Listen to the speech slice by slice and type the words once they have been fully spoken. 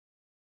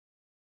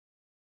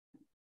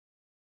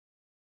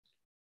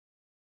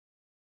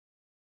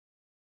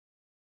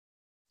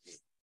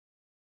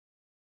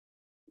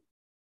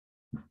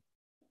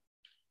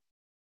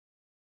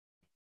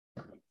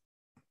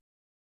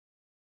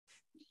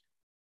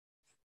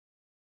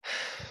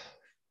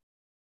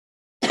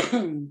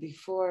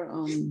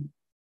before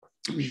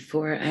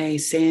before I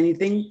say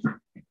anything,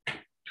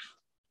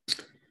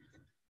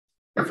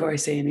 I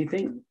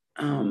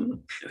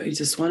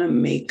just want to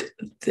make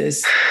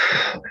this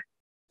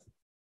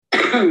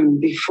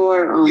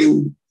before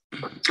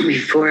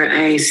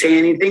I say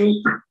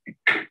anything,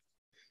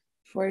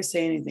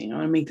 I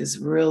want to make this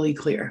really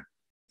clear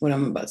what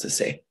I'm about to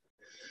say.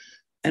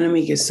 And I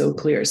make it so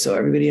clear so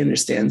everybody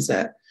understands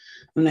that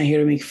I'm not here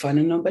to make fun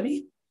of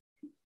nobody.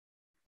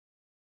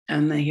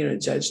 I'm not here to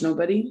judge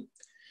nobody.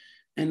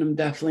 And I'm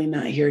definitely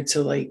not here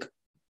to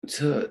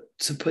to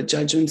put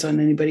judgments on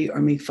anybody or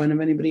make fun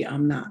of anybody.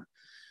 I'm not.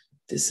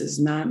 This is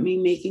not me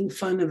making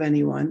fun of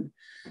anyone.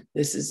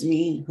 This is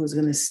me who's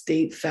going to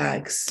state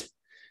facts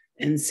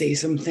and say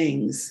some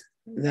things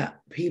that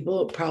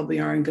people probably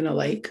aren't going to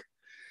like.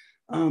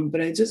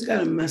 But I just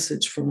got a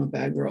message from a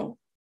bad girl,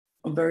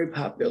 a very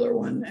popular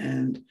one.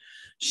 And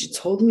she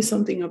told me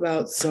something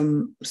about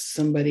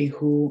somebody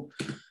who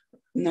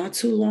not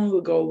too long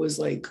ago was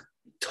like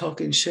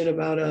talking shit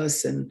about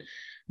us and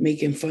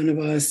making fun of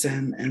us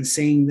and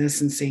saying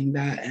this and saying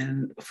that.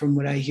 And from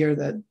what I hear,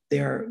 that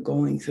they're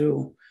going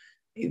through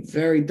a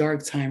very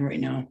dark time right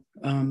now,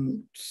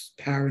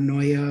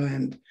 paranoia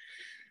and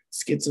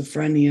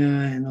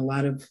schizophrenia and a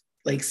lot of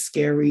like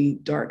scary,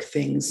 dark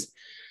things.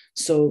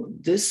 So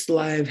this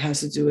live has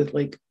to do with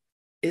like,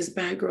 is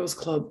Bad Girls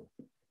Club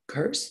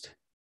cursed?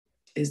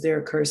 Is there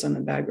a curse on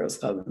the Bad Girls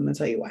Club? I'm gonna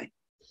tell you why.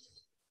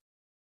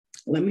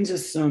 Let me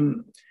just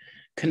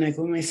connect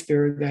with my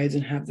spirit guides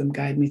and have them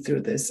guide me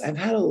through this. I've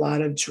had a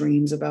lot of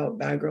dreams about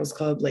Bad Girls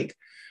Club. Like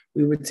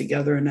we were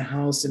together in a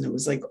house and it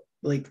was like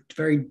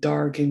very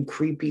dark and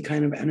creepy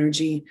kind of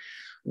energy.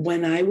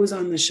 When I was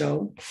on the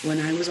show, I'm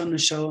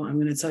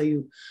going to tell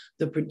you,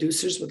 the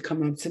producers would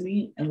come up to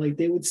me and like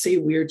they would say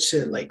weird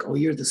shit like, oh,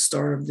 you're the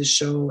star of the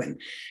show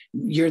and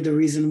you're the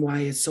reason why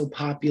it's so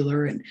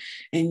popular and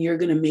you're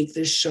going to make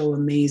this show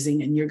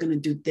amazing and you're going to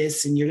do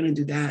this and you're going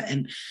to do that.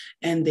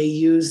 And they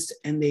used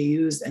and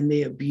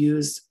they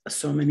abused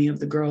so many of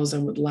the girls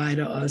and would lie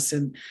to us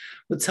and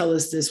would tell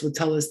us this, would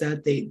tell us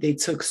that. They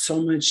took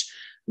so much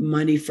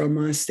money from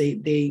us.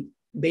 They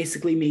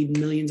basically made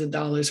millions of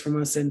dollars from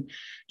us and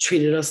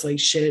treated us like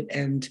shit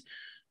and,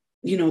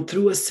 you know,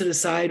 threw us to the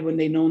side when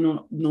they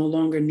no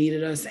longer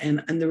needed us.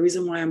 And the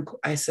reason why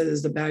I said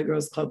is the Bad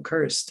Girls Club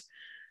cursed.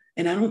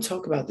 And I don't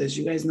talk about this.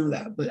 You guys know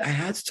that, but I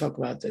had to talk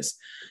about this.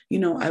 You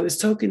know, I was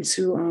talking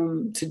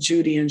to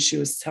Judy and she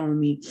was telling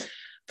me,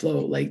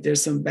 Flo, like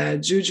there's some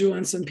bad juju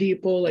on some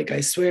people. Like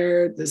I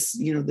swear this,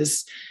 you know,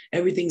 this,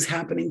 everything's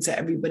happening to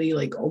everybody,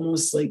 like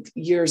almost like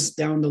years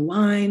down the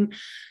line.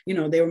 You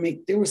know, they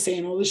were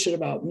saying all this shit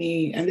about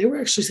me. And they were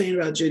actually saying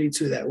about Judy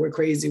too, that we're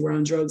crazy, we're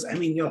on drugs. I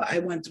mean, I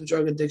went through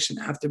drug addiction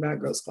after Bad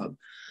Girls Club.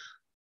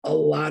 A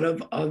lot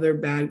of other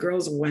bad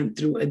girls went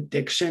through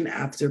addiction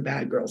after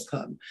Bad Girls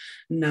Club.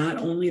 Not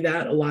only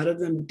that, a lot of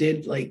them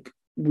did like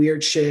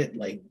weird shit,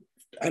 like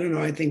I don't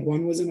know, I think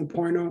one was in a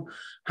porno.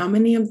 How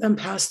many of them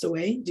passed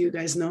away? Do you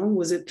guys know?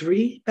 Was it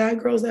 3 bad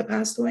girls that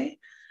passed away?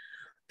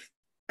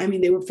 I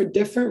mean, they were for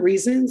different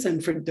reasons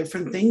and for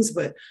different things,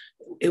 but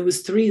it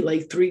was 3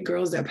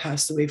 girls that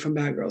passed away from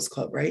Bad Girls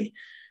Club, right?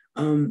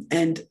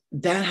 And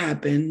that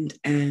happened.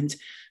 And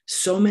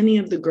so many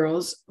of the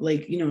girls,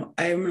 like, you know,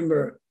 I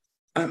remember,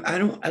 I'm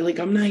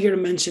not here to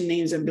mention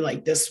names and be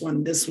like, this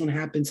one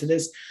happened to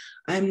this.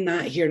 I'm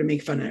not here to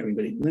make fun of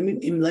everybody.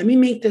 Let me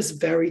make this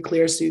very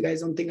clear so you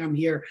guys don't think I'm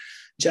here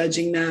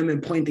judging them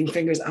and pointing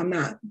fingers. I'm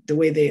not. The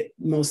way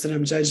most of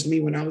them judged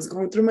me when I was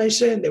going through my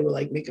shit, they were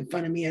like making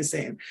fun of me and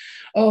saying,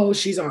 oh,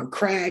 she's on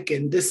crack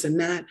and this and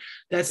that.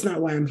 That's not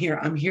why I'm here.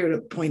 I'm here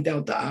to point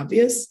out the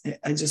obvious.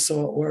 I just saw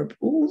an orb.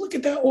 Oh, look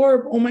at that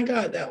orb. Oh my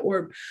God, that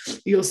orb.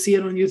 You'll see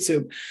it on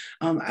YouTube.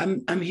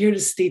 I'm here to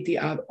state the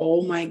obvious.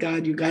 Oh my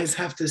God, you guys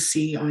have to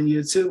see on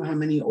YouTube how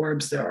many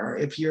orbs there are.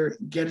 If you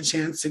get a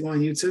chance to go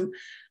on YouTube,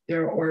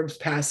 there are orbs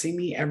passing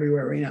me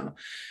everywhere right now.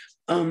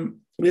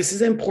 This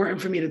is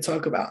important for me to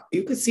talk about.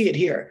 You could see it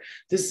here.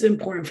 This is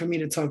important for me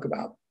to talk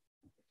about.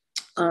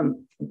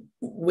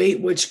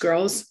 Weight Witch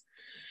girls.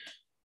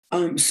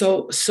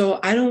 So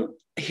I don't,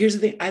 here's the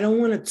thing. I don't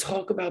want to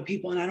talk about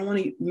people and I don't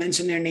want to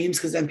mention their names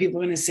because then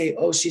people are going to say,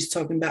 oh, she's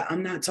talking bad.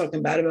 I'm not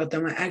talking bad about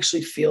them. I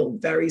actually feel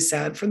very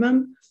sad for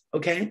them.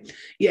 Okay.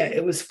 Yeah.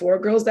 It was 4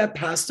 girls that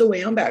passed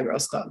away on Bad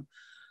Girls Club.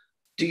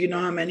 Do you know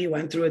how many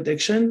went through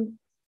addiction?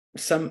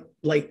 Some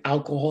like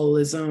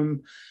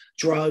alcoholism,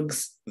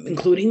 drugs,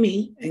 including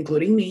me.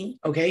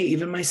 Okay.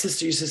 Even my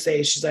sister used to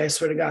say, she's like, I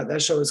swear to God,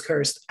 that show is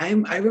cursed. I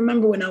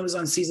remember when I was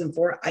on season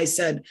 4, I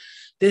said,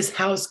 this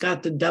house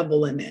got the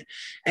devil in it.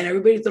 And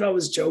everybody thought I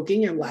was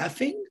joking and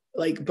laughing.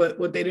 Like, but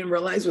what they didn't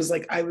realize was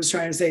like, I was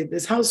trying to say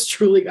this house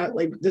truly got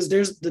like this.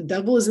 The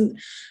devil isn't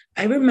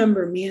I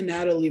remember me and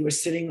Natalie were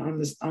sitting on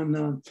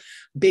the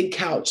big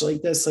couch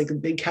like this, like a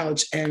big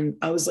couch. And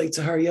I was like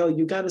to her, yo,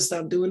 you got to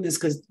stop doing this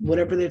because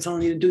whatever they're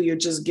telling you to do, you're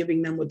just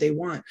giving them what they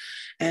want.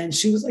 And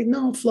she was like,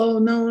 no, Flo,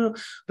 no, no.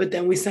 But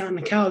then we sat on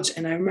the couch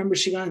and I remember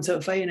she got into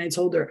a fight and I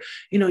told her,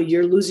 you know,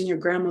 you're losing your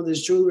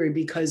grandmother's jewelry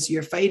because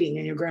you're fighting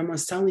and your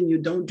grandma's telling you,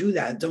 don't do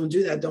that. Don't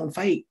do that. Don't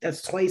fight.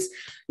 That's twice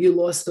you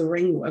lost the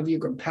ring of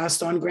your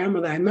passed on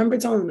grandmother. I remember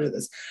telling her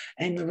this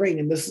and the ring.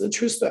 And this is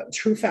a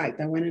true fact.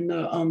 I went in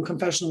the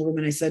confessional room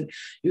and I said,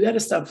 you got to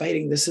stop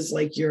fighting. This is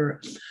like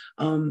your,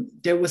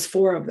 there was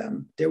four of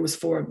them. There was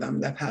four of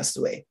them that passed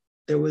away.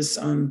 There was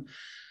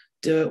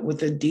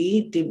with a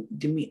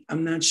D,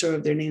 I'm not sure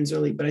of their names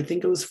really, but I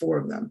think it was four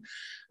of them.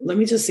 Let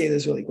me just say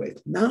this really quick.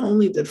 Not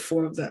only did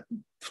four of them,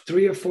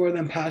 three or four of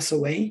them pass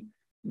away,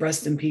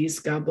 rest in peace,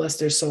 God bless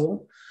their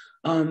soul.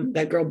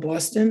 That girl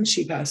Boston,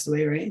 she passed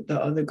away, right?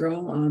 The other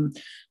girl,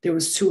 there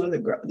was two other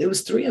girls. There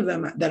was three of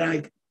them that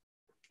I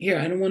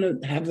don't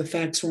want to have the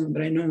facts wrong,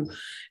 but I know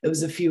it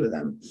was a few of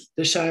them.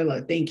 The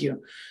Shyla, thank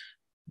you.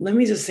 Let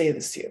me just say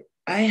this to you.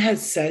 I had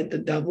said the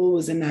devil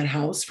was in that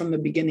house from the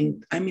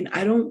beginning. I mean,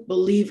 I don't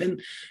believe in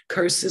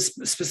curses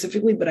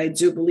specifically, but I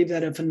do believe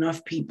that if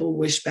enough people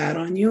wish bad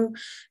on you,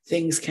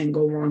 things can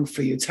go wrong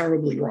for you,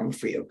 terribly wrong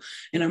for you.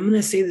 And I'm going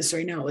to say this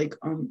right now, like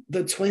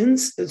the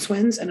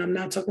twins, and I'm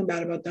not talking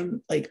bad about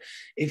them. Like,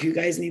 if you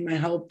guys need my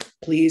help,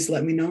 please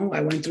let me know.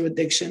 I went through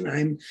addiction.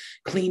 I'm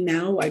clean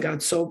now. I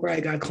got sober. I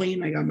got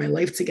clean. I got my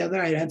life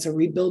together. I had to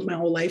rebuild my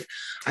whole life.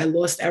 I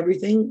lost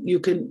everything. You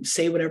can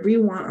say whatever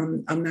you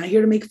want. I'm not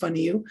here to make fun of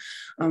you.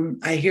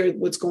 I hear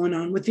what's going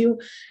on with you.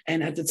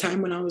 And at the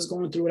time when I was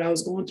going through what I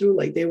was going through,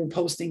 like they were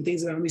posting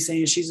things about me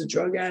saying she's a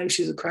drug addict,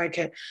 she's a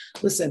crackhead.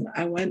 Listen,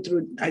 I went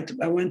through a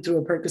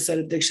Percocet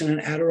addiction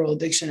and Adderall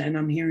addiction, and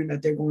I'm hearing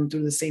that they're going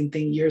through the same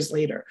thing years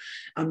later.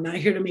 I'm not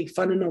here to make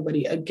fun of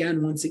nobody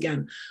once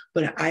again,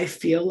 but I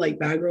feel like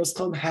Bad Girls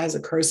Club has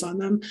a curse on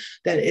them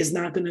that is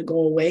not going to go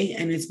away.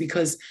 And it's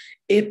because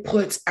it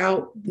puts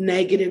out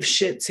negative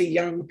shit to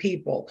young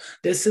people.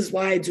 This is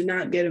why I do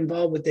not get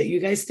involved with it. You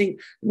guys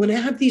think when I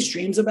have these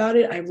dreams about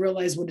it, I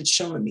realize what it's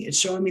showing me. It's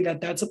showing me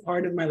that that's a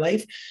part of my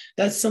life.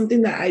 That's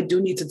something that I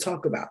do need to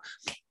talk about.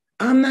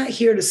 I'm not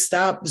here to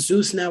stop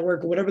Zeus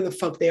Network or whatever the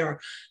fuck they are.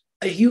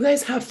 You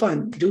guys have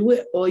fun. Do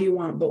it all you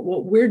want. But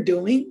what we're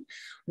doing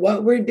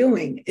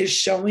is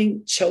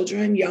showing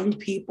children, young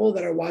people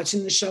that are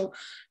watching the show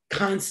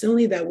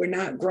constantly that we're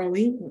not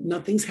growing.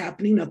 Nothing's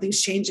happening.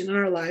 Nothing's changing in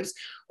our lives.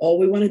 All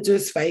we want to do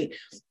is fight.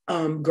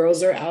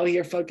 Girls are out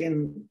here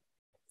fucking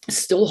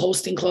still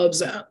hosting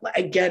clubs.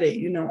 I get it.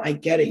 You know, I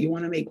get it. You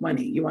want to make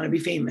money. You want to be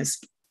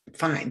famous.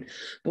 Fine.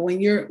 But when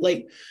you're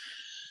like,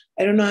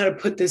 I don't know how to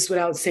put this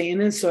without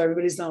saying it, so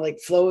everybody's not like,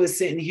 Flo is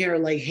sitting here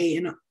like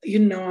hating. You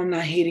know, I'm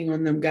not hating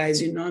on them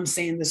guys. You know, I'm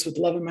saying this with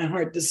love in my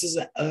heart. This is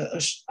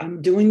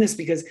I'm doing this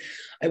because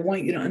I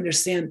want you to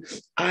understand.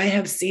 I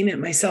have seen it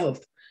myself.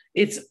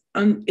 It's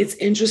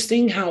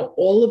interesting how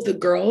all of the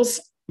girls,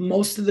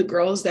 most of the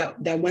girls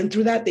that went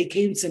through that, they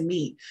came to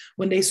me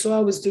when they saw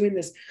I was doing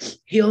this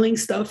healing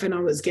stuff and I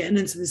was getting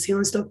into this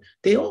healing stuff.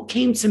 They all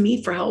came to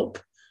me for help.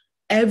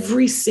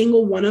 Every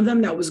single one of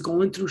them that was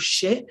going through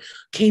shit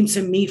came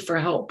to me for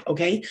help.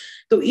 Okay.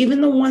 So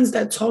even the ones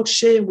that talk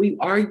shit, we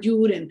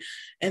argued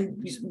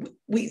and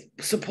we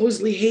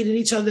supposedly hated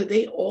each other.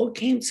 They all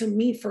came to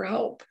me for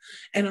help.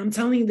 And I'm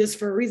telling you this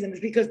for a reason. It's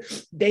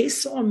because they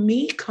saw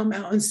me come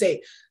out and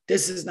say,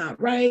 this is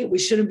not right. We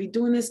shouldn't be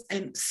doing this.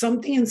 And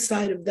something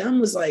inside of them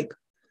was like,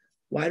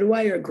 why do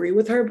I agree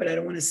with her? But I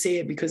don't want to say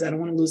it because I don't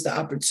want to lose the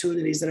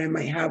opportunities that I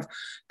might have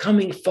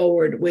coming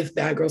forward with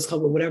Bad Girls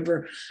Club or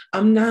whatever.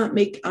 I'm not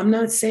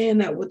saying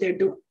that what they're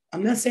doing.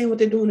 I'm not saying what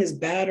they're doing is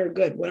bad or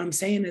good. What I'm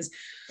saying is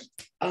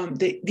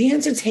the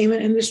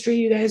entertainment industry,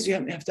 you guys, you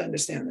have to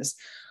understand this.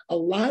 A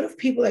lot of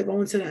people that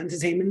go into the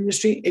entertainment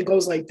industry, it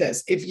goes like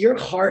this. If your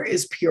heart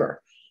is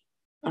pure,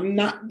 I'm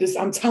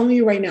telling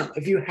you right now,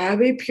 if you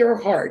have a pure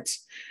heart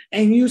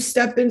and you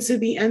step into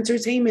the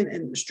entertainment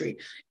industry,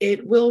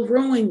 it will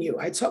ruin you.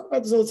 I talk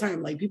about this all the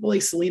time, like people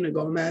like Selena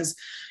Gomez,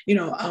 you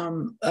know,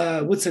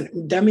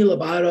 Demi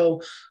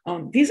Lovato.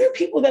 These are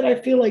people that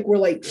I feel like were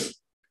like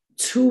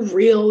too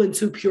real and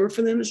too pure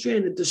for the industry,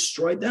 and it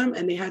destroyed them.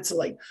 And they had to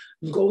like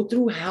go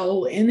through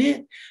hell in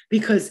it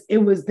because it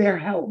was their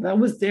hell. That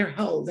was their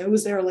hell. That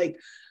was their like,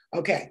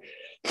 okay.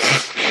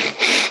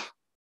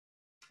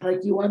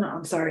 Like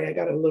I'm sorry, I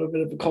got a little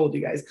bit of a cold,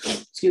 you guys.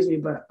 Excuse me,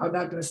 but I'm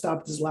not going to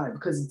stop this live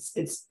because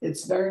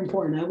it's very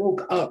important. I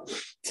woke up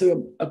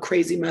to a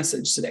crazy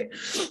message today,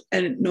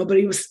 and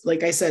nobody was,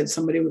 like I said,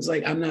 somebody was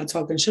like, I'm not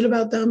talking shit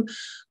about them,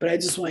 but I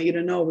just want you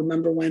to know,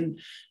 remember when,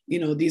 you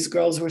know, these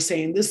girls were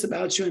saying this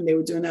about you and they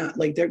were doing that,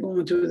 like they're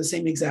going through the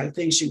same exact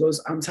thing. She goes,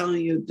 I'm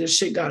telling you, this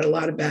shit got a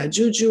lot of bad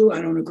juju.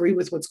 I don't agree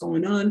with what's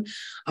going on.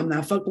 I'm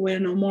not fucking with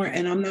it no more.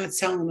 And I'm not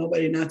telling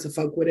nobody not to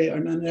fuck with it or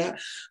none of that.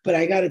 But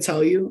I got to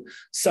tell you,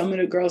 some of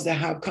the girls that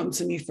have come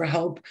to me for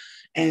help,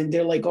 and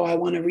they're like, oh, I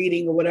want a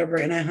reading or whatever.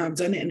 And I have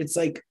done it. And it's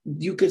like,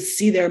 you could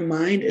see their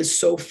mind is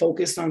so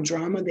focused on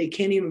drama. They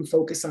can't even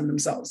focus on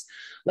themselves.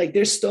 Like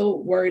they're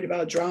still worried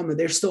about drama.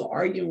 They're still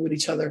arguing with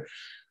each other.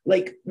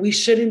 Like we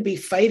shouldn't be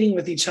fighting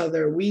with each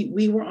other.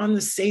 We were on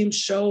the same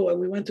show and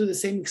we went through the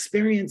same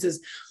experiences.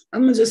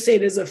 I'm going to just say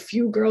there's a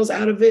few girls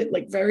out of it,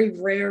 like very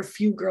rare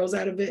few girls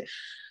out of it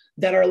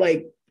that are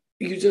like,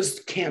 you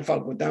just can't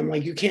fuck with them.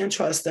 Like you can't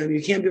trust them.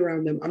 You can't be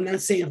around them. I'm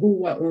not saying who,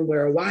 what, when,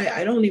 where, or why.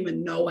 I don't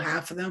even know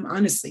half of them,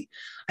 honestly.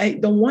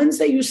 The ones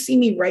that you see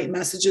me write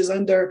messages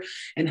under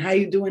and how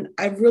you doing,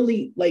 I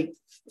really like,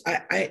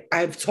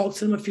 I've talked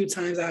to them a few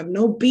times. I have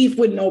no beef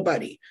with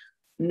nobody.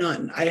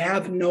 None. I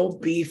have no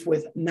beef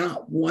with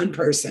not one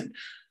person.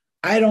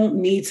 I don't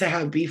need to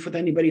have beef with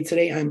anybody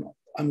today.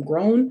 I'm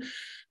grown.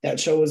 That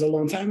show was a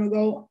long time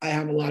ago. I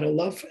have a lot of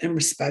love and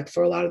respect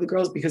for a lot of the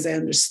girls because I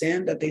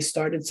understand that they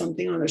started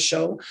something on a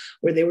show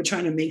where they were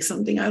trying to make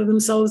something out of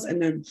themselves.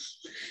 And then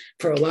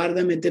for a lot of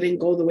them, it didn't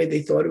go the way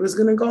they thought it was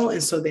going to go.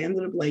 And so they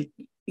ended up like,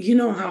 you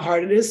know how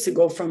hard it is to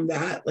go from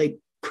that like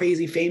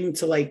crazy fame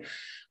to like,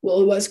 well,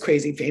 it was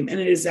crazy fame. And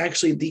it is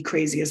actually the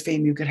craziest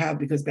fame you could have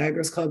because Bad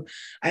Girls Club,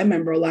 I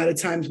remember a lot of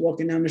times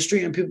walking down the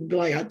street and people would be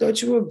like, I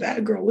thought you were a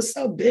bad girl. What's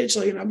up, bitch?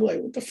 Like, and I'd be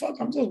like, what the fuck?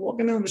 I'm just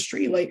walking down the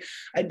street. Like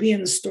I'd be in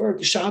the store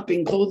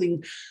shopping,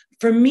 clothing.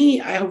 For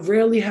me, I have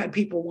rarely had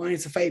people wanting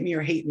to fight me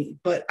or hate me,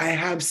 but I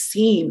have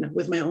seen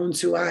with my own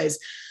two eyes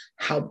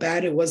how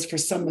bad it was for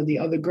some of the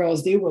other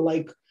girls. They were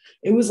like,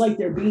 it was like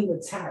they're being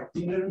attacked.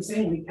 You know what I'm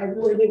saying? Like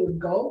everywhere they would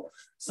go,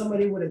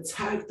 somebody would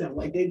attack them.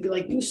 Like they'd be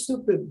like, you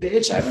stupid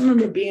bitch. I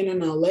remember being in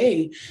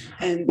LA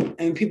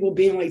and people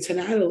being like to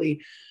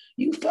Natalie,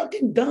 you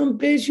fucking dumb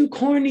bitch, you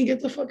corny, get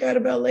the fuck out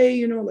of LA.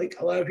 You know, like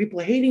a lot of people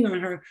hating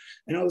on her.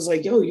 And I was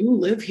like, yo, you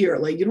live here.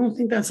 Like, you don't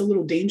think that's a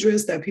little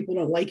dangerous that people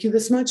don't like you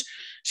this much?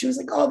 She was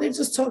like, oh, they're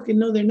just talking.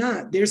 No, they're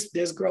not. There's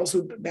bad girls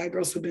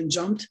who've been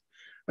jumped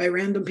by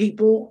random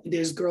people.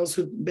 There's girls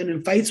who've been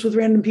in fights with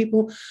random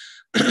people.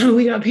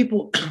 We got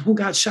people who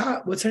got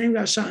shot. What's her name?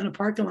 Got shot in a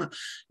parking lot.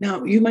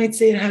 Now, you might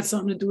say it had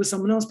something to do with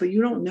someone else, but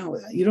you don't know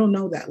that. You don't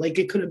know that. Like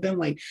it could have been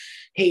like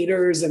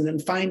haters and then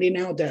finding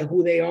out that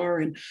who they are.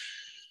 And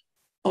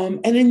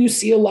then you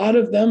see a lot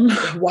of them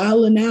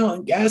wilding out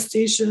on gas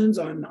stations,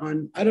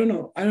 on I don't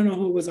know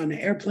who was on the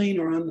airplane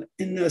or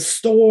in the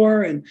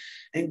store, and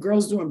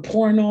girls doing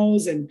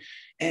pornos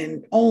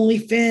and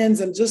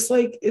OnlyFans, and just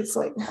like it's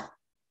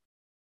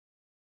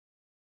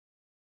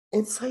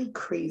like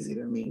crazy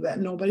to me that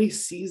nobody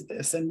sees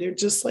this, and they're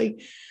just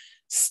like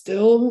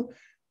still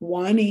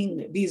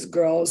wanting these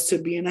girls to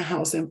be in a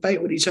house and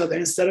fight with each other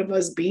instead of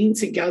us being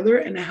together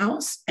in a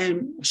house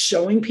and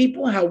showing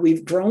people how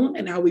we've grown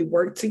and how we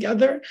work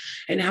together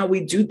and how we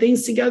do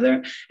things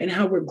together and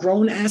how we're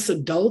grown ass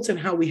adults and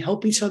how we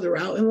help each other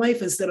out in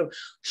life instead of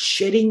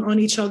shitting on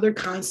each other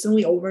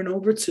constantly over and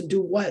over to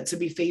do what? To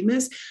be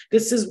famous.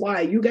 This is why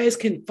you guys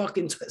can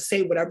fucking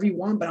say whatever you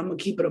want, but I'm gonna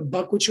keep it a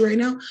buck with you right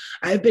now.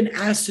 I've been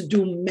asked to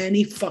do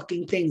many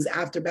fucking things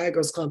after Bad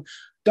Girls Club.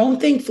 Don't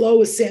think Flo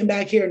was sitting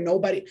back here.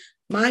 Nobody.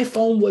 My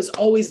phone was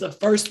always the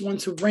first one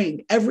to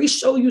ring. Every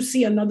show you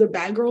see another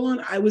bad girl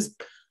on, I was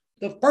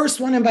the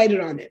first one invited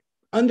on it.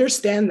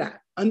 Understand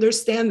that.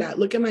 Understand that.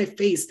 Look at my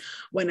face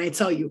when I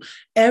tell you.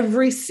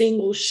 Every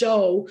single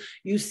show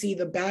you see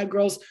the bad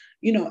girls,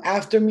 you know,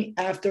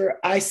 after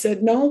I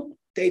said no,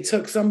 they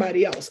took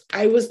somebody else.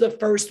 I was the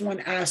first one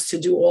asked to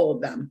do all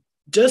of them.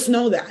 Just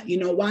know that. You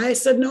know why I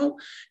said no?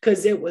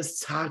 Because it was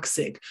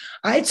toxic.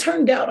 I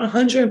turned out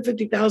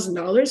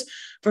 $150,000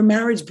 for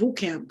Marriage Boot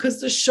Camp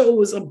because the show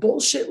was a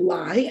bullshit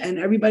lie. And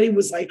everybody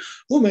was like,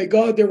 oh my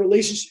God, their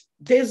relationship.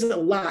 There's a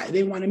lie.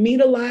 They wanted me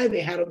to lie.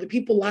 They had other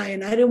people lie.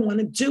 And I didn't want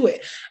to do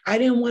it. I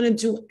didn't want to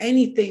do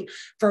anything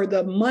for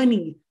the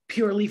money,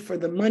 purely for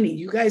the money.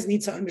 You guys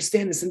need to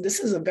understand this. And this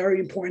is a very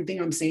important thing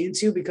I'm saying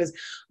to you, because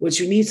what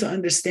you need to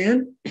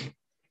understand,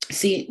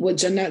 see what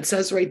Jeanette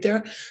says right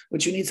there,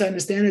 what you need to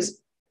understand is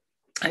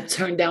I've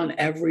turned down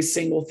every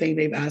single thing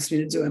they've asked me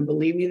to do. And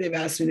believe me, they've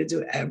asked me to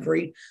do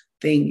everything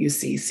you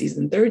see.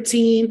 Season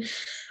 13,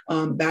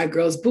 Bad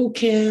Girls Boot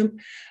Camp.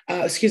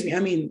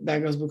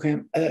 Bad Girls Boot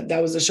Camp.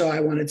 That was the show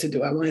I wanted to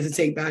do. I wanted to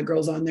take bad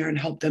girls on there and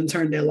help them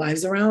turn their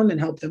lives around and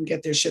help them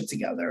get their shit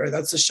together.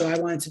 That's the show I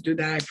wanted to do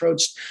that I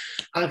approached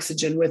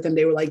Oxygen with. And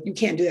they were like, you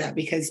can't do that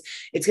because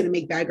it's going to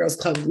make Bad Girls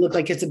Club look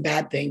like it's a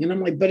bad thing. And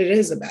I'm like, but it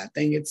is a bad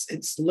thing.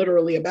 It's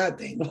literally a bad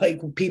thing.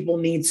 Like people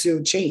need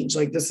to change.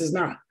 Like this is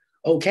not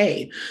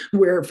okay.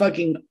 We're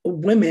fucking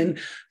women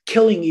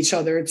killing each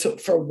other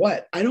for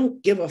what? I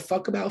don't give a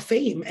fuck about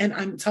fame. And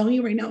I'm telling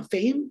you right now,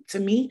 fame to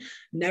me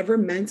never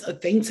meant a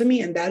thing to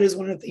me. And that is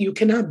one of you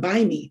cannot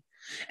buy me.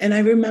 And I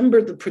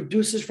remember the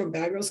producers from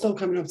Bad Girls Club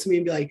coming up to me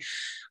and be like,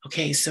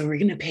 okay, so we're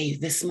going to pay you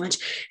this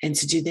much and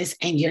to do this,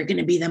 and you're going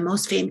to be the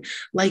most famous,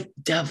 like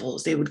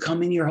devils. They would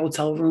come in your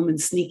hotel room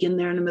and sneak in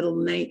there in the middle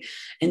of the night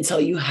and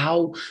tell you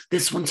how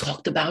this one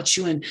talked about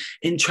you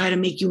and try to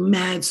make you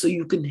mad so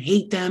you can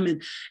hate them.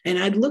 And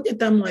I'd look at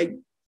them like,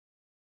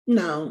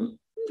 no,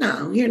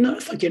 No, you're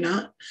not. Fuck, you're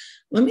not.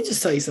 Let me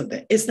just tell you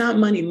something. It's not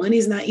money. Money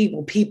is not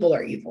evil. People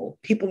are evil.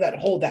 People that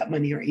hold that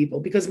money are evil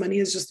because money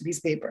is just a piece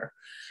of paper.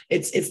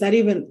 It's not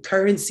even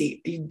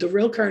currency. The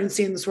real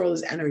currency in this world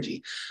is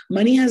energy.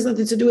 Money has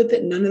nothing to do with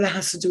it. None of that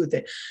has to do with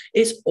it.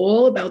 It's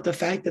all about the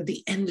fact that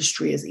the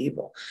industry is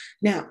evil.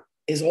 Now,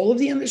 is all of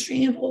the industry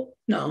evil?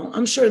 No,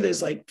 I'm sure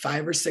there's like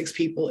 5 or 6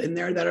 people in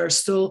there that are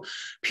still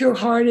pure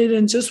hearted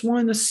and just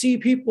want to see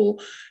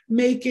people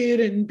make it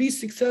and be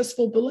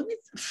successful. But let me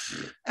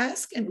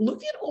ask and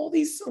look at all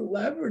these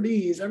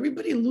celebrities.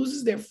 Everybody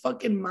loses their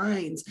fucking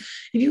minds.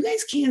 If you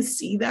guys can't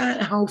see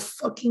that, how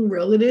fucking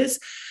real it is,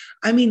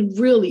 I mean,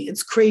 really,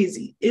 it's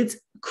crazy. It's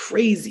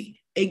crazy.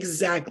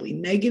 Exactly.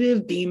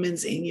 Negative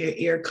demons in your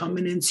ear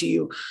coming into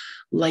you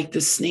like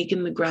the snake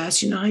in the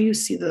grass. You know how you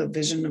see the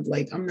vision of,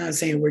 like, I'm not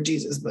saying we're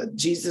Jesus, but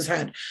Jesus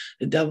had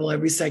the devil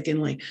every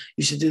second, like,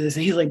 you should do this.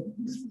 And he's like,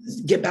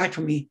 get back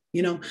from me.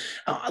 You know,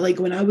 like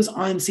when I was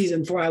on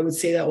season 4, I would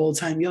say that all the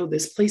time, yo,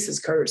 this place is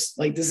cursed.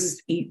 Like,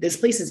 this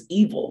place is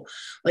evil.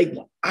 Like,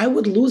 I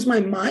would lose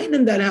my mind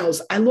in that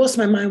house. I lost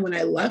my mind when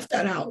I left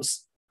that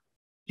house.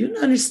 You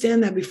didn't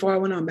understand that before I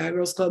went on Bad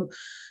Girls Club.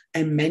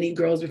 And many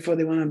girls, before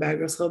they went on Bad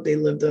Girls Club, they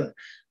lived a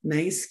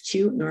nice,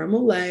 cute,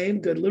 normal life,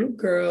 good little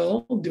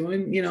girl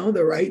doing, you know,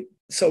 the right,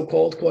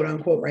 so-called, quote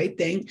unquote, right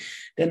thing.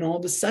 Then all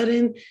of a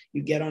sudden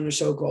you get on a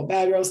show called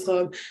Bad Girls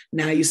Club.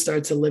 Now you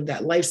start to live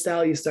that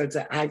lifestyle. You start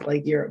to act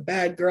like you're a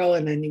bad girl.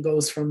 And then it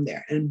goes from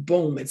there. And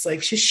boom, it's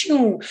like,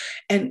 shoo.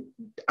 And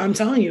I'm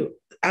telling you,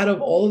 out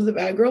of all of the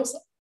bad girls,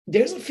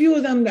 there's a few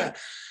of them that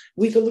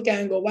we could look at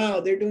and go,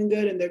 wow, they're doing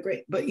good and they're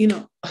great. But, you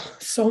know,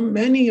 so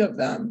many of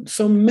them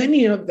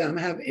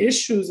have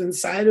issues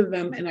inside of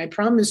them. And I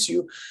promise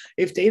you,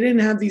 if they didn't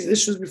have these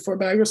issues before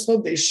Bad Girls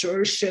Club, they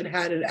sure should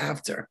had it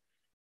after.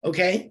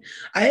 Okay.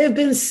 I have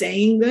been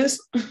saying this.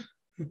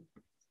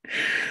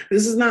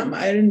 This is not,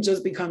 I didn't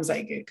just become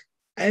psychic.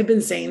 I have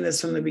been saying this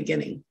from the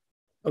beginning.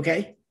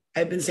 Okay.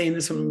 I've been saying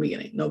this from the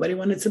beginning. Nobody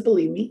wanted to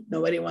believe me.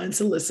 Nobody wanted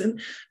to listen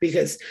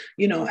because,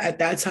 you know, at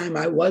that time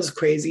I was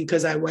crazy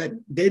because I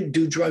did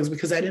do drugs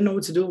because I didn't know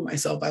what to do with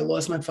myself. I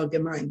lost my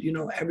fucking mind. You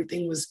know,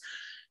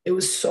 it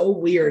was so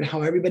weird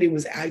how everybody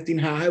was acting,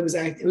 how I was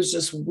acting. It was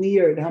just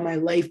weird how my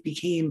life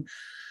became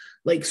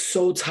like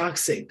so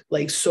toxic,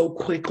 like so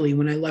quickly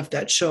when I left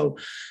that show.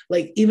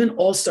 Like even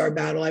All-Star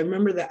Battle, I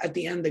remember that at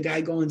the end, the guy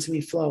going to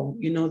me, Flo,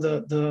 you know,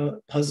 the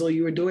puzzle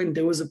you were doing,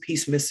 there was a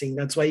piece missing.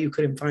 That's why you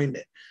couldn't find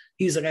it.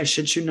 He's like, I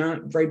shit you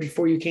not, right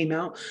before you came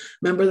out.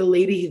 Remember the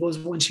lady? He goes,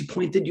 when she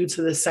pointed you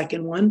to the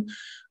second one,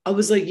 I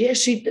was like, yeah,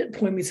 she did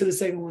point me to the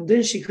second one,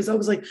 didn't she? Because I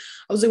was like,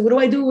 what do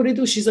I do? What do I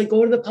do? She's like,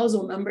 go to the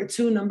puzzle, number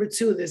two.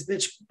 This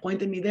bitch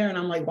pointed me there. And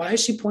I'm like, why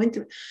is she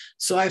pointing?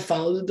 So I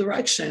followed the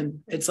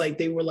direction. It's like,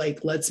 they were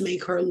like, let's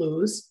make her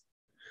lose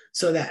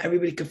so that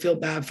everybody could feel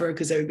bad for her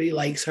because everybody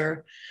likes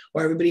her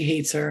or everybody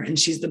hates her. And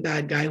she's the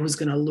bad guy who's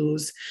going to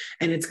lose.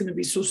 And it's going to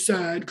be so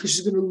sad because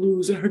she's going to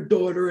lose and her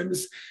daughter and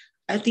this.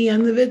 At the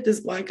end of it, this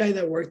black guy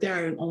that worked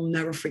there, I'll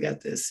never forget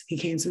this. He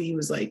came to me, he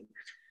was like,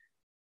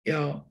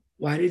 yo,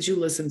 why did you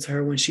listen to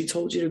her when she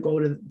told you to go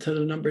to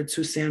the number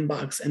 2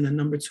 sandbox and the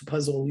number 2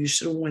 puzzle? You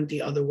should have went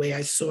the other way.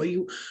 I saw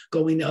you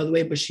going the other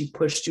way, but she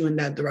pushed you in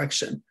that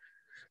direction.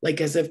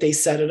 Like as if they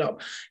set it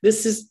up.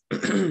 This is,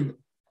 listen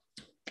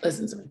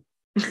to me.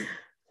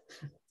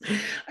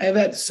 I have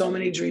had so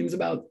many dreams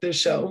about this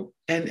show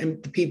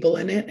and the people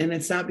in it. And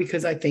it's not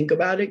because I think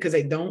about it, because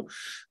I don't.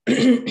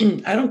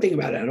 I don't think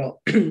about it at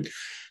all.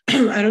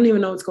 I don't even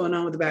know what's going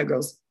on with the bad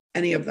girls,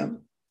 any of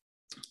them,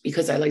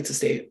 because I like to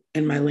stay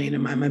in my lane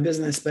and mind my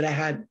business. But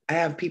I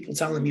have people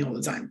telling me all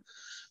the time,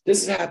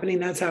 this is happening,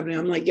 that's happening.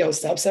 I'm like, yo,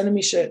 stop sending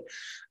me shit.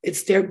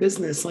 It's their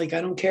business. Like, I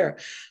don't care.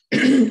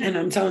 And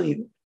I'm telling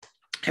you,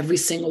 every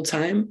single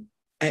time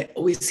I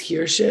always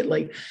hear shit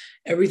like,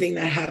 everything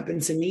that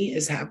happened to me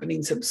is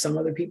happening to some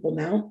other people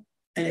now.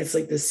 And it's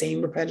like the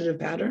same repetitive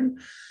pattern.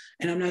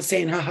 And I'm not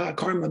saying, haha,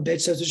 karma,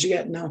 bitch, that's what you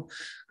get. No,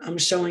 I'm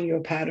showing you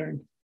a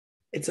pattern.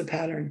 It's a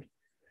pattern.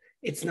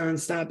 It's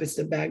nonstop. It's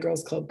the Bad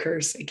Girls Club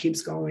curse. It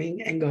keeps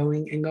going and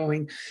going and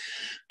going.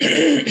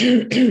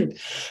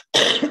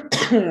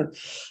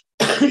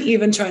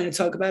 Even trying to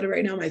talk about it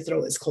right now, my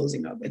throat is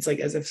closing up. It's like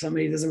as if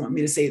somebody doesn't want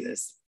me to say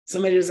this.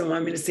 Somebody doesn't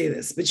want me to say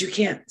this, but you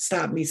can't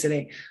stop me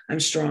today. I'm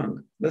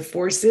strong. The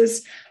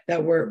forces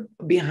that were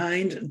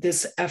behind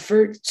this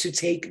effort to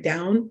take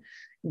down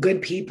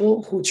good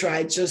people who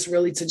tried just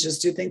really to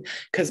just do things,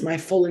 because my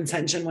full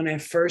intention when I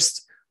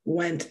first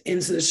went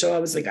into the show, I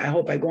was like, I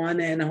hope I go on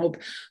in. I hope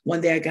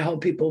one day I can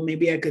help people.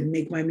 Maybe I could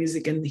make my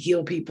music and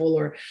heal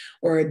people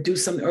or do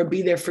something or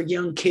be there for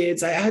young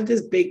kids. I had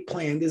this big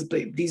plan, these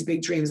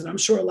big dreams. And I'm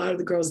sure a lot of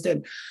the girls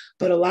did,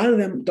 but a lot of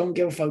them don't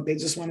give a fuck. They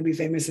just want to be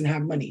famous and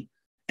have money.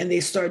 and they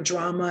start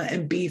drama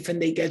and beef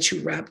and they get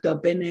you wrapped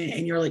up in it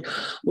and you're like,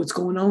 what's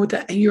going on with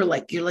that? And you're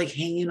like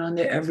hanging on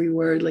their every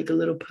word like a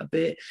little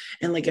puppet,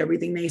 and like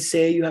everything they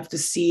say you have to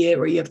see it,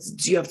 or you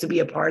have to be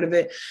a part of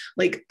it.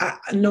 Like,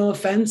 no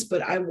offense,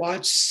 but I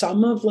watch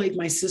some of like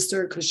my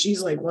sister, because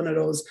she's like one of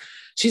those,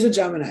 she's a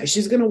Gemini,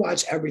 she's gonna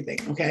watch everything.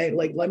 Okay,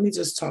 like let me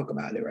just talk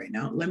about it right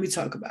now.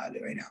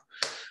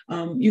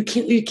 You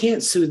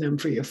can't sue them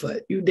for your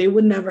foot. They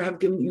would never have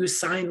given you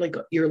signed like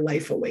your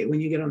life away when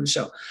you get on the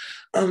show.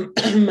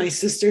 My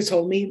sister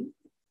told me,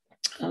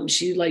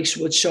 she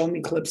would show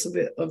me clips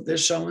of the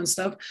show and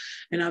stuff,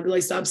 and I'd be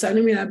like, stop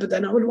sending me that, but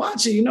then I would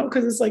watch it,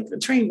 because it's like a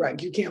train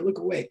wreck. You can't look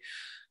away.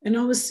 And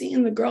I was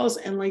seeing the girls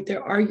and like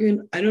they're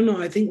arguing. I don't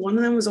know. I think one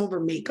of them was over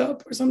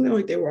makeup or something.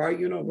 Like they were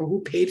arguing over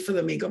who paid for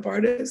the makeup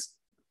artist.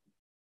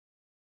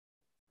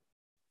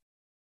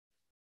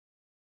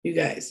 You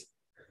guys.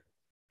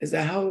 Is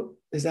that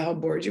how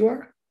bored you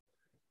are?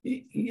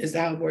 Is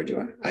that how bored you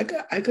are? I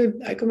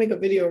could make a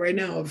video right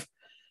now of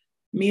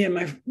me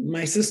and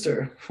my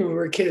sister when we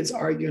were kids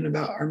arguing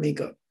about our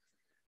makeup.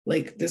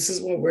 Like, this is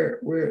what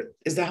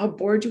is that how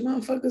bored you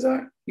motherfuckers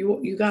are?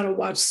 You gotta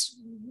watch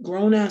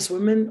grown ass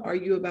women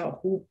argue about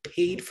who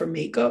paid for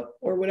makeup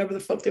or whatever the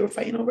fuck they were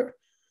fighting over,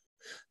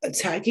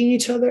 attacking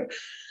each other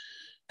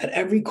at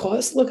every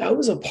cost. Look, I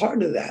was a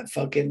part of that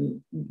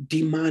fucking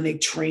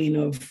demonic train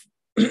of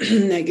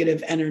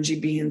negative energy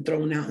being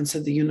thrown out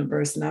into the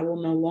universe. And I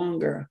will no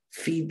longer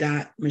feed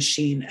that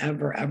machine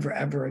ever, ever,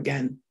 ever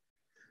again.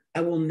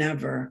 I will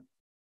never,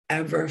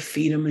 ever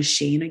feed a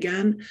machine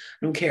again.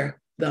 I don't care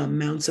the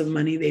amounts of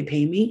money they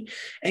pay me.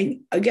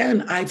 And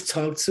again, I've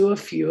talked to a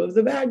few of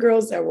the bad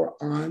girls that were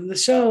on the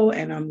show,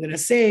 and I'm going to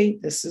say,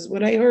 this is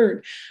what I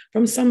heard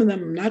from some of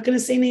them. I'm not going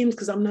to say names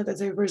because I'm not that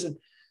type of person.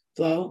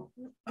 Flo,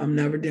 I'm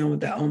never dealing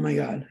with that. Oh my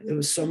God. It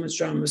was so much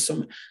drama.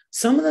 Some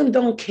of them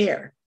don't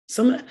care.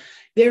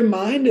 Their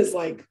mind is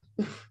like,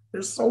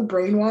 they're so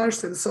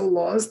brainwashed and so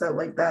lost that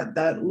like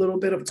that little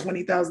bit of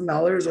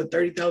 $20,000 or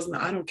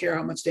 $30,000, I don't care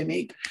how much they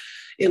make.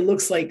 It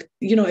looks like,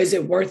 is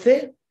it worth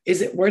it?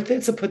 Is it worth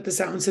it to put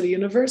this out into the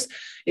universe?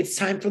 It's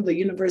time for the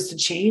universe to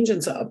change and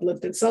to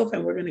uplift itself.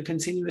 And we're going to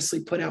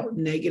continuously put out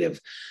negative.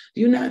 Do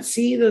you not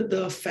see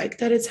the effect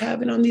that it's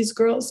having on these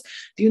girls?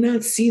 Do you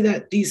not see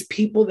that these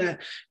people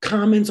that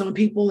comment on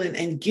people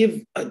and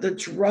give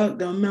the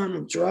amount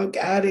of drug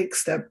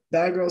addicts that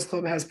Bad Girls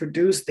Club has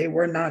produced? They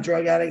were not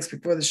drug addicts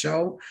before the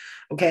show.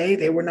 Okay.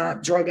 They were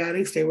not drug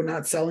addicts. They were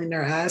not selling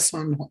their ass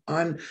on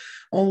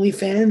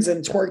OnlyFans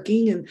and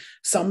twerking. And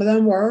some of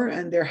them were,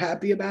 and they're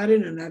happy about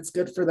it. And that's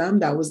good for them.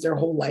 That was their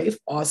whole life.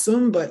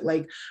 Awesome. But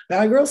like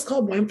Bad Girls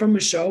Club went from a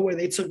show where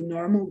they took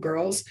normal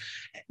girls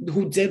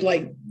who did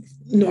like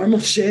normal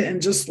shit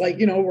and just like,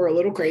 were a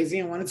little crazy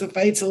and wanted to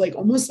fight, to like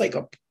almost like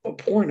a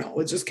porno.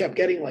 It just kept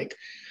getting like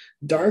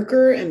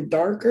darker and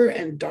darker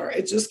and dark.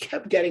 It just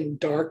kept getting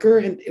darker.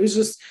 And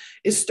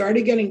it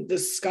started getting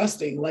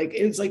disgusting. Like,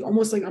 it's like,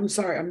 almost like, I'm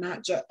sorry, I'm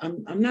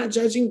not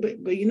judging,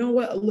 but you know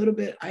what? A little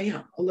bit, I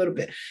am a little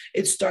bit.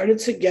 It started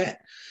to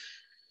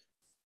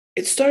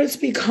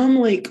become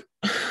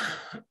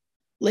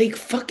like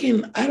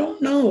fucking, I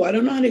don't know how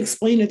to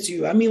explain it to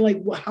you. I mean,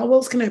 like, how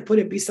else can I put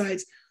it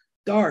besides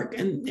dark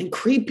and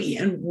creepy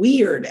and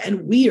weird?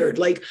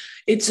 Like,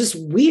 it's just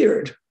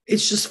weird.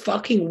 It's just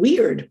fucking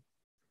weird.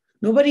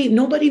 Nobody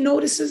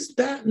notices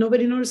that.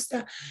 Nobody noticed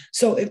that.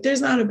 So if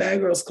there's not a Bad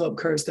Girls Club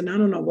curse, then I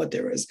don't know what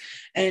there is.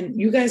 And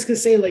you guys could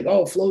say like,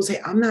 oh, Flo's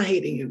hate. I'm not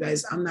hating you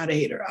guys. I'm not a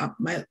hater.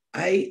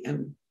 I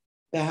am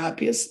the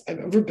happiest I've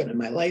ever been in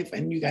my life.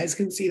 And you guys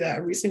can see that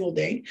every single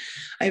day.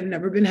 I've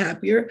never been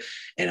happier.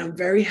 And I'm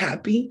very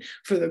happy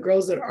for the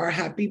girls that are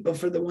happy, but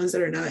for the ones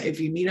that are not, if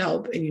you need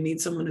help and you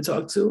need someone to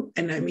talk to,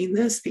 and I mean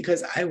this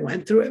because I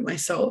went through it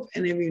myself,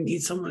 and if you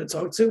need someone to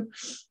talk to,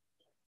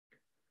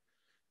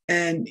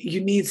 and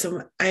you need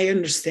I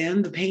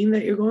understand the pain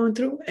that you're going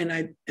through, and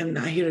I am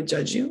not here to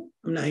judge you.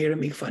 I'm not here to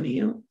make fun of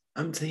you.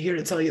 I'm here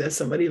to tell you that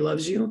somebody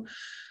loves you.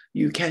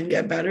 You can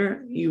get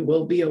better. You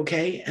will be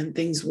okay, and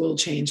things will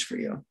change for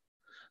you.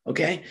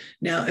 Okay.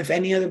 Now, if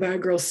any other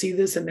bad girls see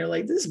this and they're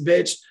like, this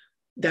bitch,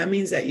 that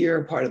means that you're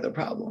a part of the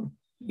problem.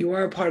 You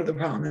are a part of the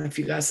problem. And if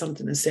you got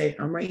something to say,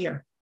 I'm right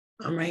here.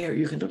 I'm right here.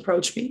 You can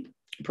approach me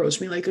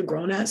like a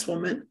grown ass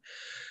woman.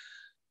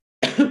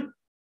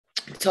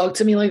 Talk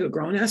to me like a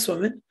grown ass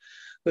woman.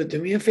 But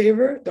do me a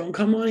favor, don't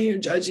come on here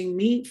judging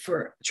me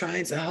for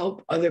trying to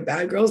help other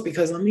bad girls,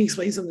 because let me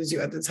explain something to you.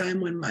 At the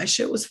time when my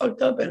shit was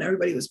fucked up and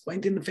everybody was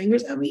pointing the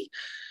fingers at me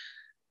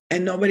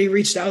and nobody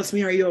reached out to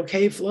me, are you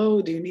okay,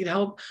 Flo? Do you need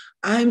help?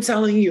 I'm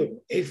telling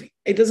you, if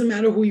it doesn't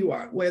matter who you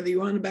are, whether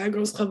you're on a Bad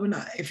Girls Club or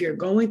not, if you're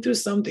going through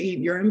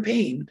something, you're in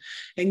pain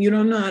and you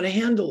don't know how to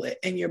handle it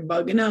and you're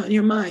bugging out in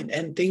your mind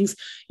and things,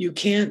 you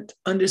can't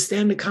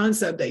understand the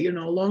concept that you're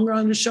no longer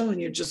on the show and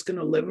you're just going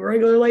to live a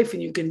regular life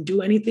and you can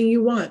do anything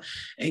you want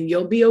and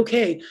you'll be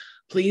okay.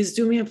 Please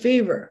do me a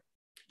favor.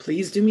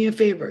 Please do me a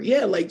favor.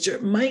 Yeah, like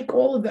Mike,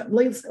 all of that.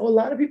 Like, a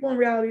lot of people on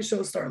reality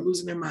shows start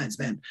losing their minds,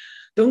 man.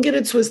 Don't get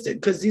it twisted,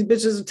 because these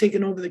bitches are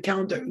taking over the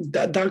counter.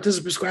 Doctors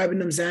are prescribing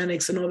them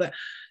Xanax and all that.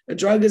 A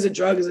drug is a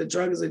drug is a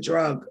drug is a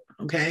drug.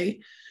 Okay.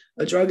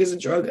 A drug is a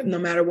drug, no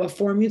matter what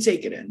form you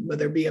take it in,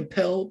 whether it be a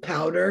pill,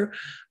 powder,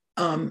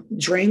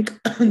 drink,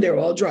 they're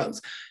all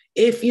drugs.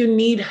 If you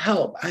need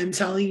help, I'm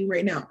telling you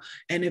right now.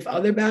 And if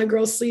other bad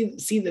girls see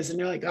this and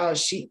they're like, oh,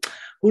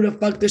 who the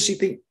fuck does she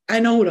think? I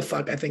know who the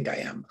fuck I think I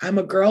am. I'm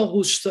a girl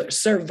who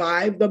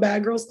survived the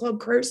Bad Girls Club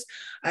curse.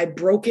 I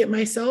broke it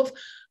myself.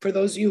 For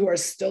those of you who are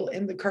still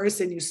in the curse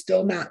and you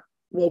still not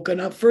woken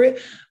up for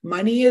it,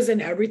 money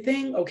isn't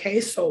everything. Okay.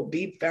 So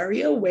be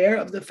very aware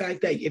of the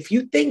fact that if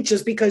you think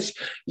just because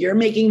you're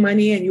making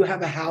money and you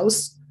have a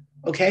house,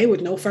 okay,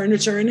 with no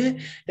furniture in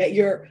it, that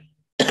you're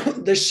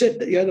the shit,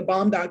 that you're the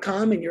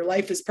bomb.com and your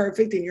life is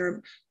perfect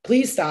and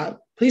please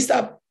stop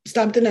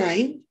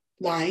denying,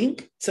 lying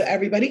to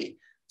everybody.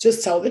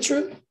 Just tell the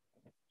truth.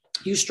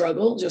 You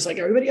struggle just like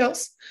everybody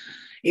else.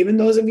 Even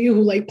those of you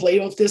who like play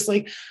off this,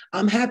 like,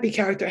 I'm happy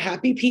character.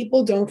 Happy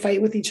people don't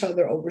fight with each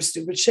other over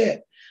stupid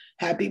shit.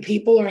 Happy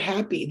people are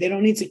happy. They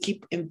don't need to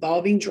keep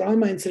involving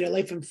drama into their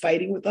life and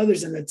fighting with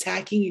others and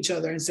attacking each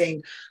other and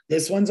saying,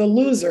 this one's a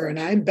loser and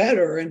I'm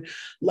better. And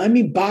let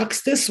me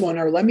box this one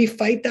or let me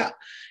fight that.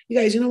 You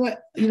guys, you know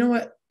what?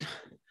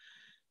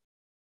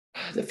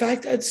 The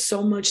fact that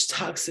so much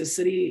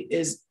toxicity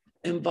is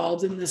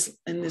involved in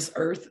this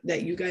earth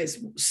that you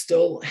guys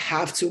still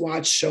have to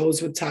watch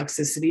shows with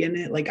toxicity in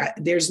it. Like,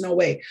 there's no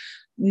way.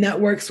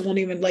 Networks won't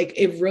even, like,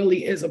 it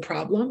really is a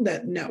problem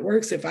that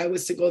networks, if I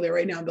was to go there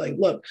right now and be like,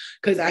 look,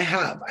 because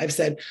I've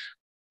said,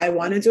 I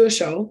want to do a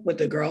show with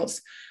the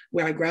girls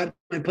where I put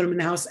them in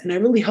the house and I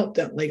really helped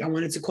them. Like, I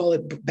wanted to call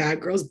it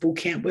Bad Girls Boot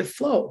Camp with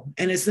Flo.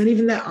 And it's not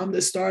even that I'm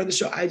the star of the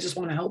show. I just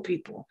want to help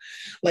people.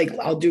 Like,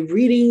 I'll do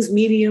readings,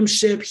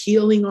 mediumship,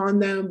 healing on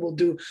them. We'll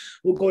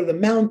go to the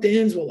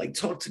mountains. We'll like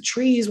talk to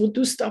trees. We'll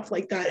do stuff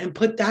like that and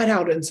put that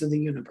out into the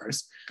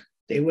universe.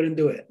 They wouldn't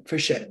do it for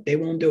shit. They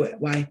won't do it.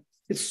 Why?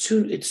 It's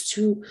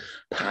too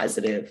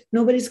positive.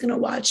 Nobody's going to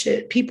watch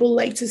it. People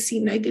like to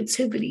see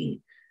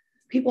negativity.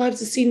 People have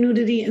to see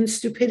nudity and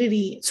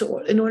stupidity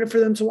in order for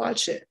them to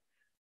watch it.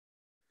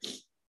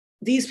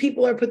 These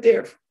people are put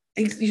there.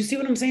 You see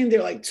what I'm saying?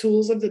 They're like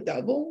tools of the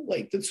devil,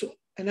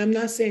 and I'm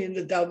not saying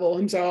the devil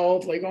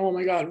himself, like, oh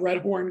my God,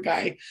 red horn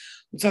guy.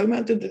 I'm talking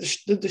about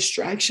the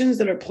distractions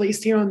that are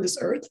placed here on this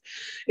earth.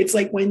 It's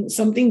like when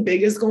something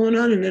big is going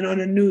on and then on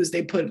the news,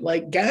 they put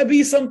like,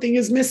 Gabby, something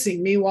is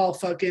missing. Meanwhile,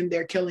 fucking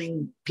they're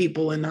killing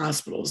people in the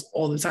hospitals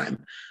all the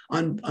time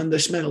on the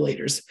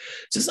schmetalators.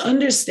 Just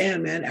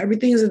understand, man,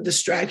 everything is a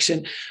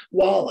distraction.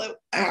 Well,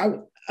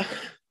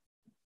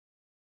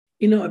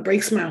 it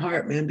breaks my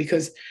heart, man,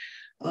 because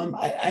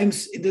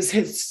this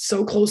hits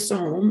so close to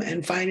home,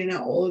 and finding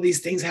out all of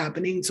these things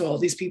happening to all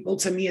these people,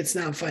 to me, it's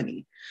not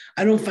funny.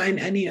 I don't find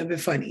any of it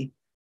funny.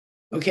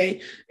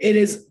 Okay. It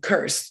is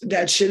cursed.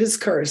 That shit is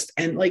cursed.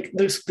 And like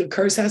the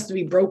curse has to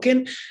be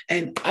broken.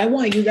 And I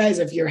want you guys,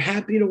 if you're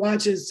happy to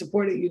watch it,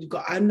 support it, you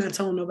go. I'm not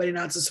telling nobody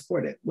not to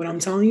support it. What I'm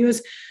telling you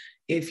is,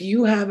 if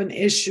you have an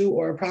issue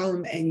or a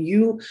problem and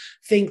you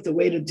think the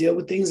way to deal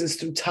with things is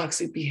through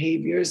toxic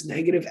behaviors,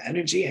 negative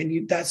energy,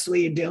 and that's the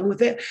way you're dealing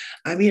with it,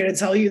 I'm here to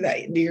tell you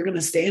that you're going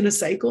to stay in a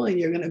cycle and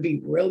you're going to be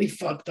really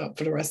fucked up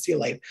for the rest of your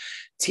life.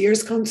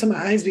 Tears come to my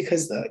eyes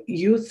because the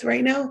youth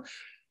right now,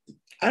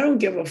 I don't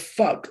give a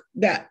fuck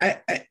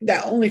that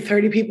that only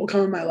 30 people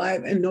come in my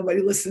life and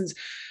nobody listens.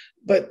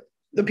 But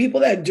the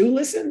people that do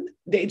listen,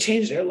 they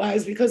change their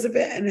lives because of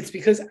it. And it's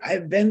because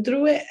I've been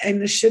through it,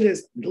 and the shit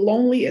is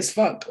lonely as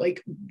fuck.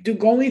 Like,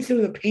 going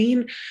through the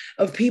pain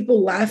of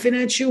people laughing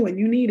at you when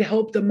you need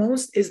help the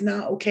most is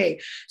not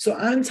okay. So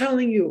I'm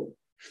telling you,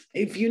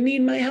 if you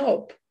need my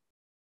help,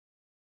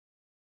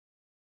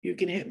 you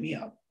can hit me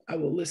up. I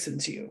will listen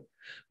to you.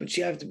 But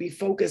you have to be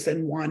focused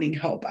and wanting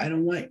help. I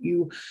don't want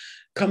you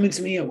coming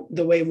to me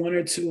the way one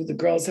or two of the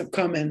girls have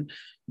come and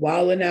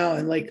wilding out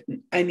and like,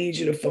 I need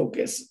you to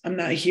focus. I'm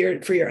not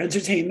here for your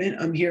entertainment.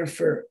 I'm here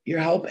for your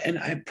help. And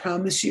I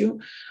promise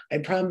you,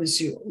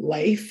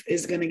 life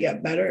is going to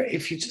get better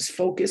if you just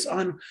focus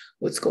on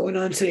what's going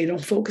on today.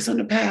 Don't focus on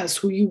the past,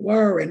 who you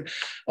were, and,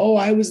 oh,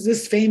 I was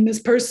this famous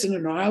person,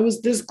 and I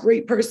was this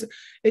great person.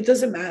 It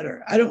doesn't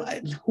matter.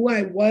 Who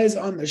I was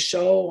on the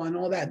show, on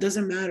all that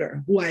doesn't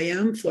matter. Who I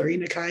am,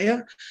 Florina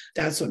Kaya,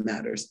 that's what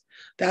matters.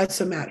 That's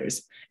what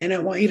matters. And I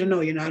want you to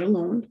know you're not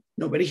alone.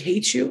 Nobody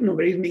hates you.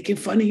 Nobody's making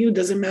fun of you.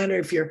 Doesn't matter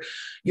if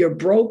you're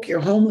broke, you're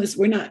homeless.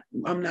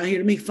 I'm not here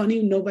to make fun of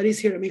you. Nobody's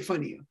here to make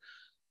fun of you.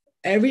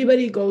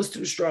 Everybody goes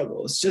through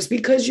struggles. Just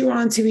because you're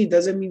on TV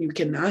doesn't mean you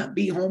cannot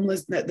be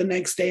homeless the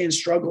next day and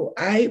struggle.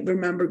 I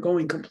remember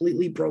going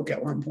completely broke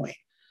at one point,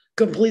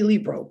 completely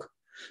broke,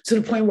 to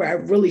the point where I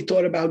really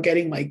thought about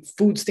getting like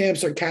food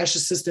stamps or cash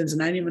assistance.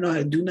 And I didn't even know how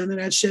to do none of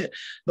that shit,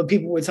 but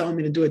people were telling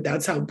me to do it.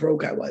 That's how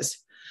broke I was.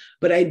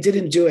 But I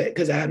didn't do it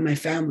because I had my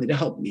family to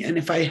help me. And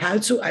if I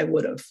had to, I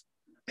would have.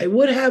 I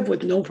would have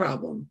with no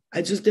problem.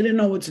 I just didn't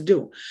know what to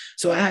do.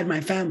 So I had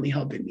my family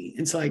helping me.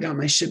 And so I got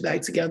my shit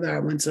back together. I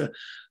went to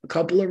a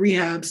couple of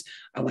rehabs.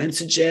 I went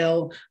to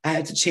jail. I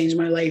had to change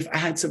my life. I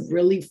had to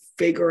really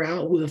figure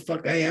out who the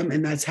fuck I am.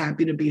 And that's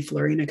happy to be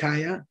Florina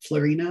Kaya.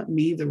 Florina,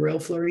 me, the real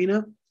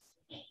Florina.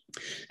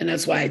 And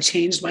that's why I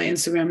changed my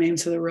Instagram name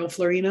to The Real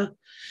Florina.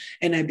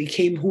 And I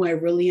became who I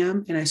really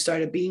am. And I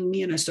started being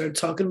me and I started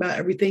talking about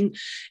everything.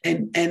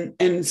 And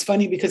it's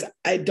funny because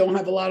I don't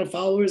have a lot of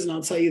followers. And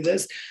I'll tell you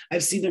this,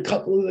 I've seen a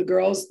couple of the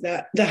girls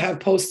that have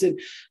posted,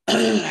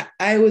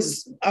 I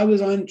was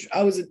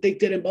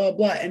addicted and blah,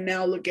 blah. And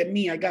now look at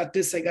me. I got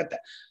this, I got that.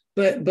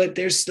 But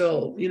they're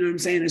still, you know what I'm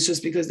saying? It's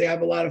just because they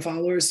have a lot of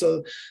followers.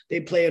 So they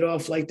play it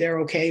off like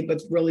they're okay,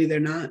 but really they're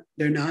not.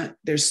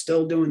 They're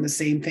still doing the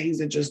same things.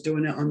 They're just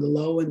doing it on the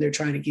low and they're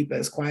trying to keep it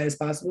as quiet as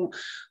possible.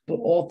 But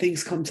all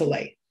things come to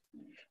light.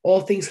 All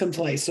things come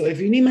to light. So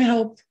if you need my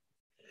help,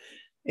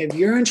 if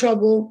you're in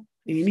trouble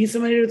and you need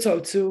somebody to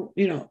talk to,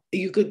 you know,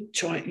 you could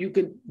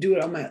do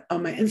it on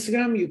my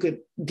Instagram. You could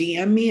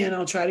DM me and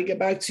I'll try to get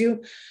back to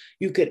you.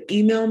 You could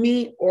email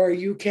me or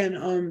you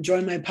can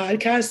join my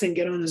podcast and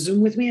get on a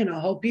Zoom with me and I'll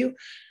help you.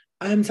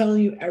 I'm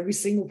telling you, every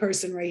single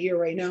person right here,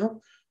 right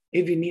now,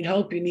 if you need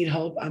help,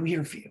 I'm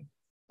here for you.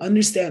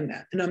 Understand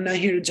that. And I'm not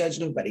here to judge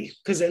nobody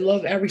because I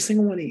love every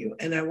single one of you.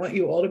 And I want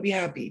you all to be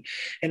happy.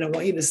 And I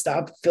want you to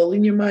stop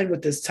filling your mind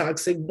with this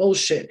toxic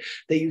bullshit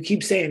that you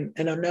keep saying.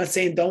 And I'm not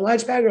saying don't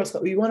watch Bad Girls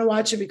Club. You want to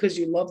watch it because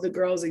you love the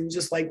girls and you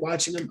just like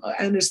watching them.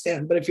 I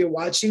understand. But if you're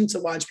watching to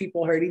watch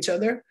people hurt each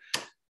other,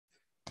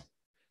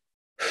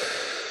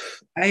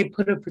 I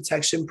put a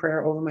protection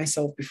prayer over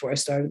myself before I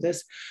started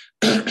this.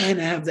 And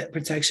I have that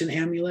protection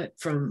amulet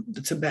from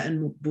the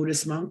Tibetan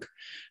Buddhist monk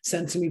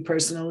sent to me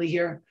personally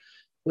here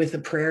with a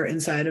prayer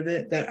inside of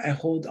it that I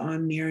hold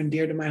on near and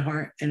dear to my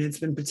heart. And it's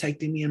been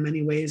protecting me in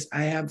many ways.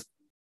 I have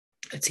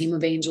a team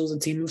of angels, a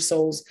team of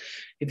souls.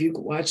 If you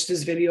watch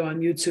this video on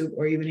YouTube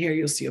or even here,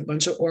 you'll see a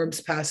bunch of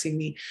orbs passing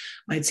me.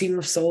 My team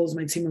of souls,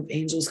 my team of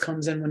angels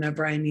comes in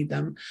whenever I need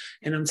them.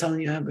 And I'm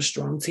telling you, I have a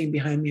strong team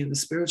behind me in the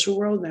spiritual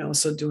world. And I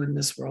also do in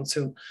this world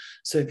too.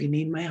 So if you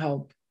need my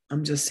help,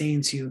 I'm just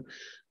saying to you,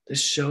 the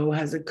show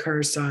has a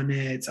curse on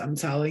it. I'm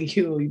telling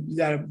you, you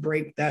got to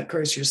break that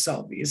curse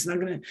yourself. It's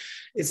not gonna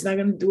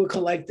do a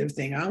collective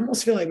thing. I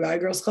almost feel like Bad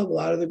Girls Club, a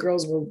lot of the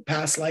girls were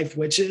past life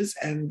witches,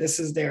 and this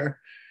is their,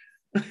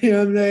 you know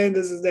what I'm saying?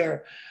 This is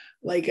their,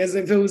 like, as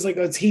if it was like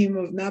a team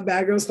of not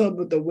Bad Girls Club,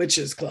 but the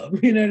Witches Club.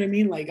 You know what I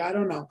mean? Like, I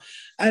don't know.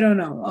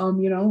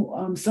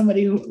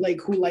 Somebody who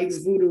likes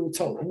voodoo,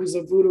 who's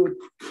a voodoo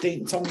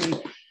thing, told me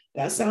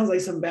that sounds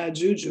like some bad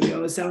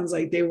juju. It sounds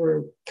like they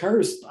were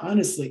cursed,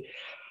 honestly.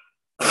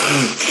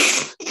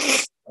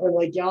 Or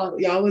like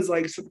y'all was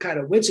like some kind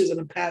of witches in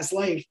a past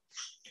life.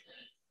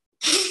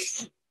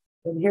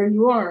 And here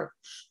you are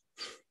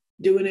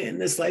doing it in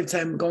this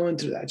lifetime, going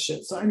through that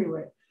shit. So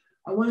anyway,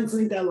 I wanted to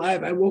make that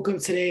live. I woke up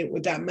today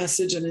with that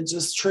message and it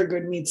just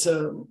triggered me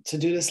to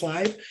do this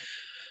live.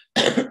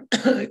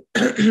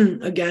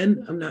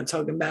 Again, I'm not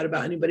talking bad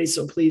about anybody,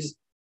 so please,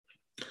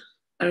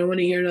 I don't want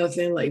to hear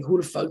nothing like,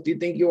 who the fuck do you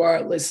think you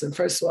are? Listen,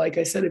 first of all, like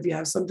I said, if you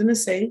have something to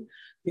say,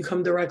 you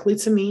come directly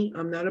to me.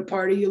 I'm not a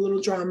part of your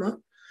little drama.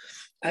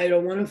 I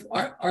don't want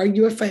to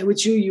argue or fight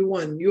with you. You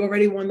won. You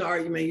already won the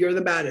argument. You're the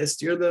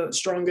baddest. You're the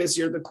strongest.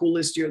 You're the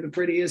coolest. You're the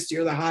prettiest.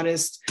 You're the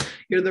hottest.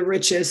 You're the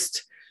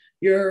richest.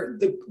 You're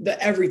the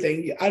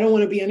everything. I don't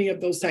want to be any of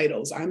those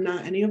titles. I'm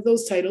not any of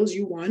those titles.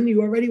 You won.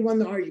 You already won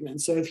the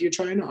argument. So if you're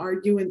trying to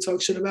argue and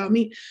talk shit about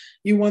me,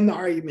 you won the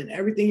argument.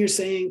 Everything you're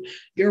saying,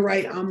 you're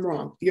right, I'm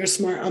wrong. You're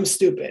smart, I'm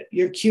stupid.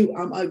 You're cute,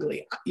 I'm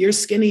ugly. You're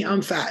skinny,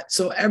 I'm fat.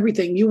 So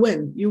everything, you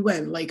win. You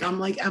win. Like I'm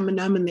like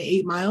Eminem in the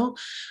 8 Mile.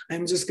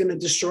 I'm just going to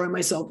destroy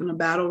myself in a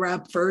battle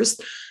rap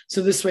first.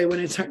 So this way,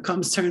 when it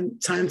comes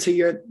time to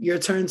your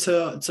turn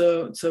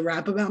to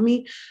rap about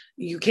me,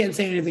 you can't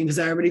say anything because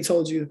I already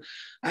told you.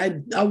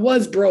 I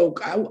was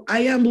broke.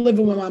 I am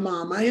living with my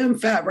mom. I am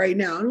fat right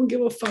now. I don't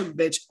give a fuck,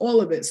 bitch. All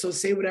of it. So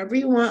say whatever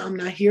you want. I'm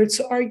not here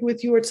to argue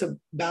with you or to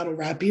battle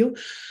rap you,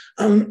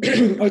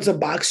 or to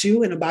box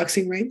you in a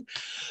boxing ring,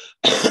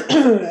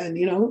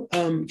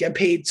 and get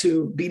paid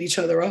to beat each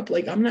other up.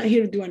 Like I'm not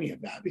here to do any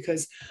of that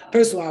because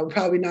first of all, I would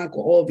probably knock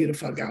all of you the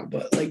fuck out.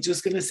 But like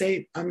just gonna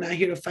say I'm not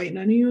here to fight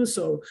none of you.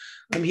 So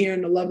I'm here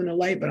in the love and the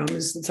light. But I'm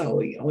just to tell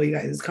all you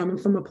guys, it's coming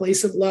from a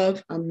place of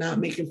love. I'm not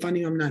making fun of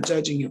you. I'm not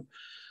judging you.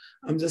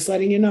 I'm just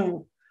letting you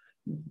know,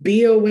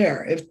 be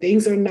aware if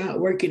things are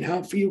not working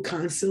out for you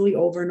constantly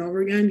over and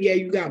over again. Yeah,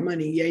 you got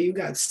money. Yeah, you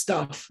got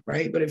stuff,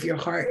 right? But if your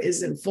heart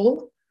isn't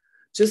full,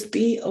 just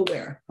be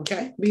aware,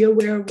 okay? Be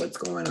aware of what's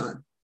going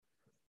on.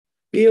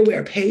 Be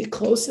aware. Pay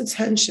close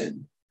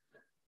attention,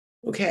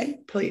 okay?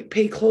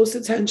 Pay close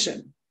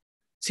attention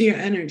to your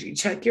energy.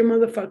 Check your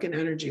motherfucking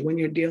energy when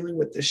you're dealing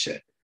with this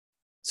shit.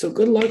 So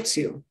good luck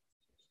to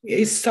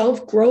you.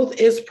 Self-growth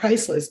is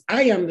priceless.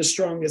 I am the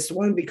strongest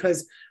one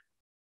because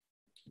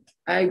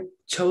I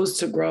chose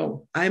to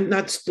grow. I'm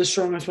not the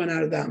strongest one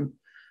out of them.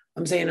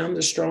 I'm saying I'm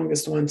the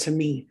strongest one to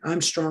me.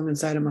 I'm strong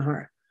inside of my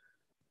heart.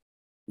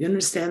 You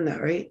understand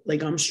that, right?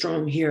 Like I'm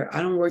strong here.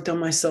 I don't work on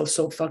myself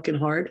so fucking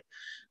hard.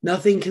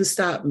 Nothing can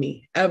stop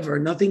me ever.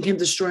 Nothing can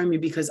destroy me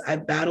because I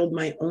battled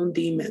my own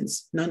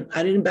demons.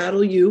 I didn't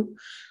battle you.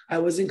 I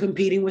wasn't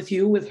competing with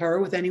you, with her,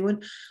 with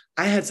anyone.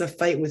 I had to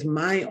fight with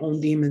my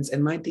own demons,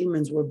 and my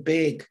demons were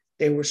big.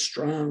 They were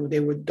strong. They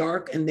were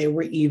dark and they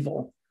were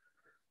evil.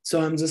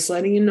 So I'm just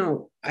letting you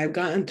know, I've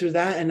gotten through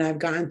that and I've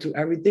gotten through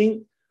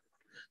everything.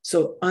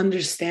 So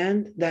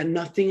understand that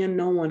nothing and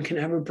no one can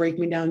ever break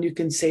me down. You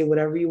can say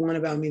whatever you want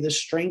about me. The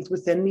strength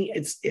within me,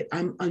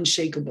 I'm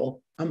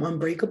unshakable. I'm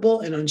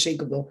unbreakable and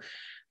unshakable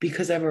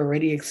because I've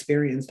already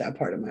experienced that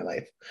part of my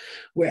life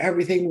where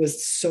everything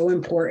was so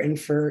important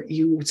for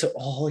you to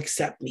all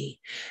accept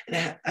me.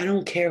 And I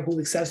don't care who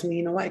accepts me.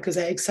 You know why? Because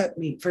I accept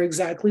me for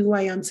exactly who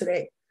I am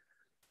today.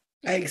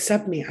 I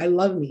accept me. I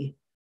love me.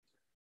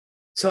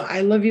 So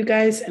I love you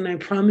guys. And I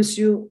promise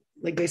you,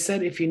 like I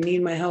said, if you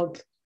need my help,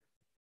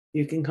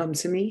 you can come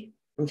to me.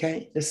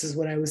 Okay. This is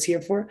what I was here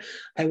for.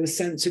 I was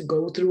sent to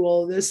go through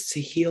all this,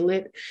 to heal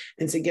it,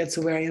 and to get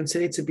to where I am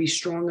today, to be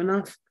strong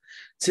enough,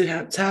 to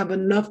have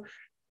enough.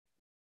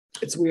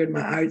 It's weird.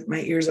 My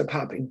ears are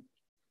popping.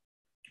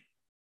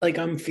 Like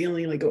I'm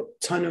feeling like a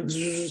ton of, I'm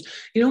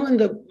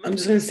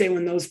just going to say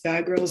when those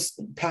bad girls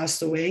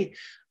passed away,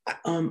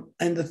 and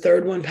the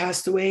third one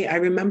passed away, I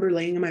remember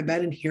laying in my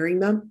bed and hearing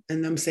them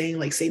and them saying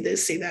like, say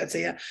this, say that,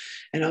 say that.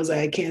 And I was like,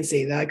 I can't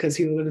say that because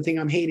people are going to think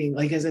I'm hating,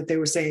 like as if they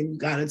were saying, you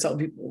got to tell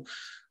people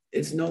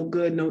it's no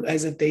good, no,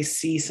 as if they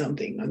see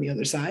something on the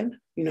other side.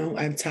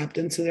 I've tapped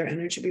into their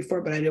energy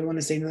before, but I didn't want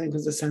to say nothing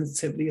because the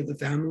sensitivity of the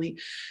family.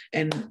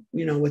 And,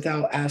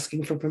 without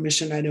asking for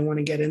permission, I didn't want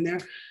to get in there.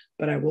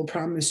 But I will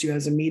promise you,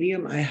 as a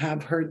medium, I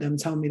have heard them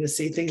tell me to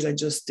say things I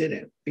just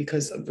didn't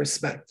because of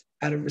respect,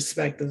 out of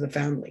respect of the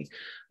family.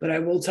 But I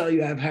will tell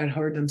you, I've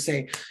heard them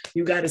say,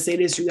 you got to say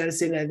this, you got to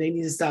say that. They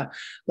need to stop.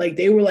 Like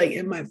they were like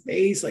in my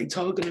face, like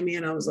talking to me.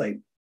 And I was like,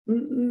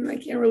 I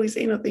can't really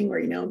say nothing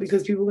right now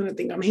because people are going to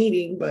think I'm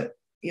hating. But,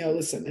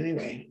 listen,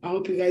 anyway, I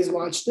hope you guys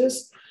watch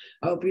this.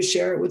 I hope you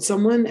share it with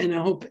someone. And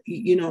I hope,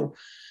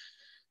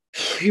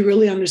 you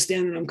really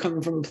understand that I'm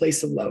coming from a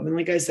place of love. And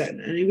like I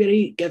said,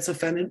 anybody gets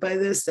offended by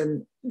this,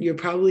 then you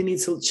probably need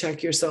to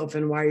check yourself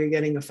and why you're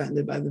getting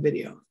offended by the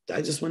video.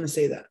 I just want to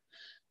say that.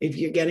 If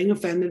you're getting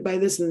offended by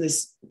this and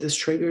this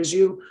triggers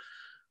you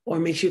or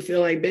makes you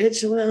feel like,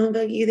 bitch, well,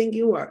 who you think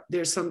you are?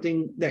 There's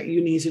something that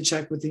you need to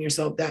check within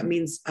yourself. That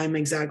means I'm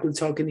exactly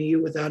talking to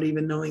you without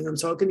even knowing I'm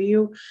talking to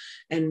you.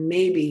 And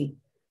maybe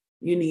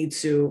you need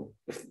to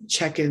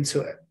check into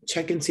it.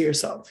 Check into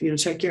yourself,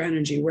 check your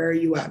energy. Where are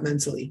you at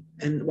mentally?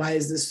 And why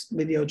is this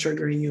video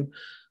triggering you?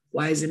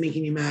 Why is it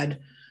making you mad?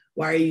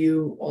 Why are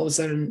you all of a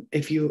sudden,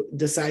 if you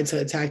decide to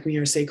attack me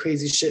or say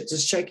crazy shit,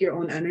 just check your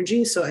own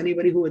energy. So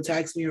anybody who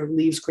attacks me or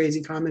leaves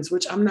crazy comments,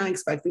 which I'm not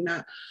expecting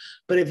that,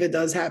 but if it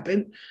does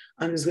happen,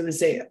 I'm going to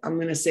say, I'm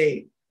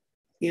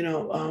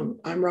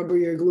rubber,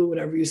 you're glue,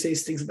 whatever you say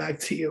sticks back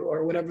to you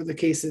or whatever the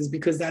case is,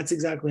 because that's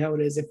exactly how it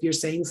is. If you're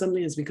saying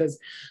something, it's because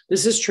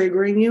this is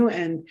triggering you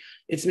and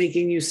it's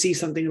making you see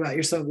something about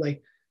yourself.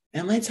 Like,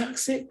 am I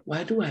toxic?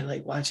 Why do I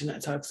like watching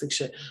that toxic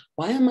shit?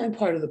 Why am I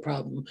part of the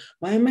problem?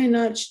 Why am I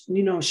not,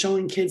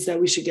 showing kids that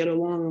we should get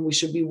along and we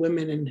should be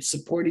women and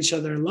support each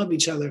other and love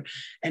each other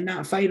and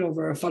not fight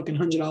over a fucking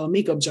 $100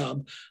 makeup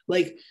job?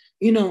 Like,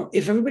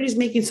 if everybody's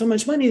making so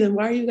much money, then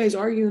why are you guys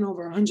arguing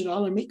over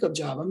 $100 makeup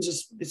job?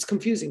 It's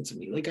confusing to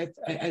me. Like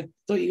I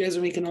thought you guys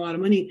were making a lot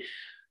of money.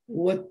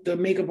 What the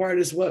makeup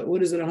artist,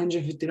 what is it,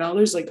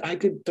 $150? Like I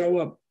could throw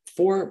up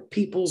 4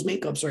 people's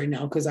makeups right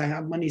now because I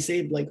have money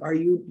saved. Like, are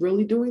you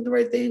really doing the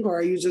right thing? Or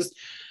are you just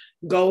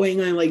going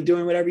and like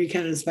doing whatever you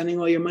can and spending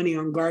all your money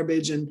on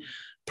garbage and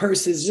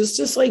purses?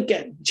 Just like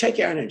check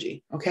your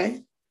energy.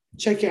 Okay.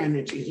 Check your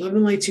energy. Love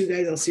and light to you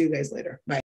guys. I'll see you guys later. Bye.